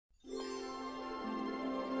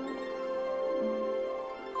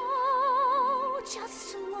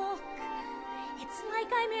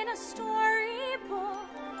I'm in a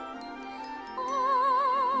storybook.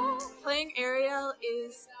 Oh. Playing Ariel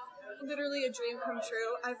is literally a dream come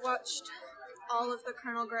true. I've watched all of the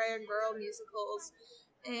Colonel Gray and Girl musicals,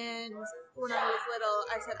 and when I was little,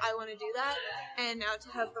 I said I want to do that, and now to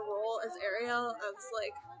have the role as Ariel, I was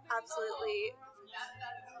like, absolutely,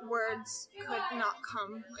 words could not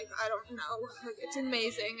come. Like, I don't know. Like, it's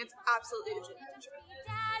amazing. It's absolutely a dream come true.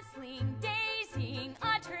 Dazzling, dazing,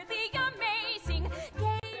 utterly amazing.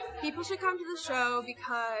 People should come to the show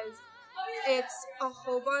because it's a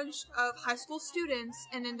whole bunch of high school students,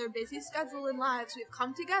 and in their busy schedule and lives, we've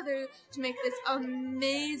come together to make this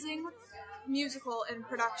amazing musical and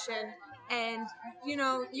production. And, you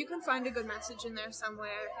know, you can find a good message in there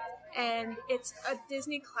somewhere. And it's a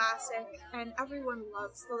Disney classic, and everyone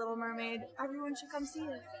loves The Little Mermaid. Everyone should come see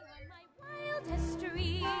it. My wildest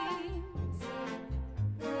dreams.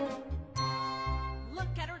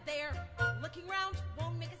 Look at her there, looking round,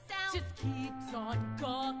 won't make a sound. Just keeps on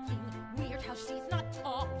gawking. Weird how she's not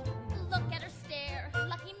talking.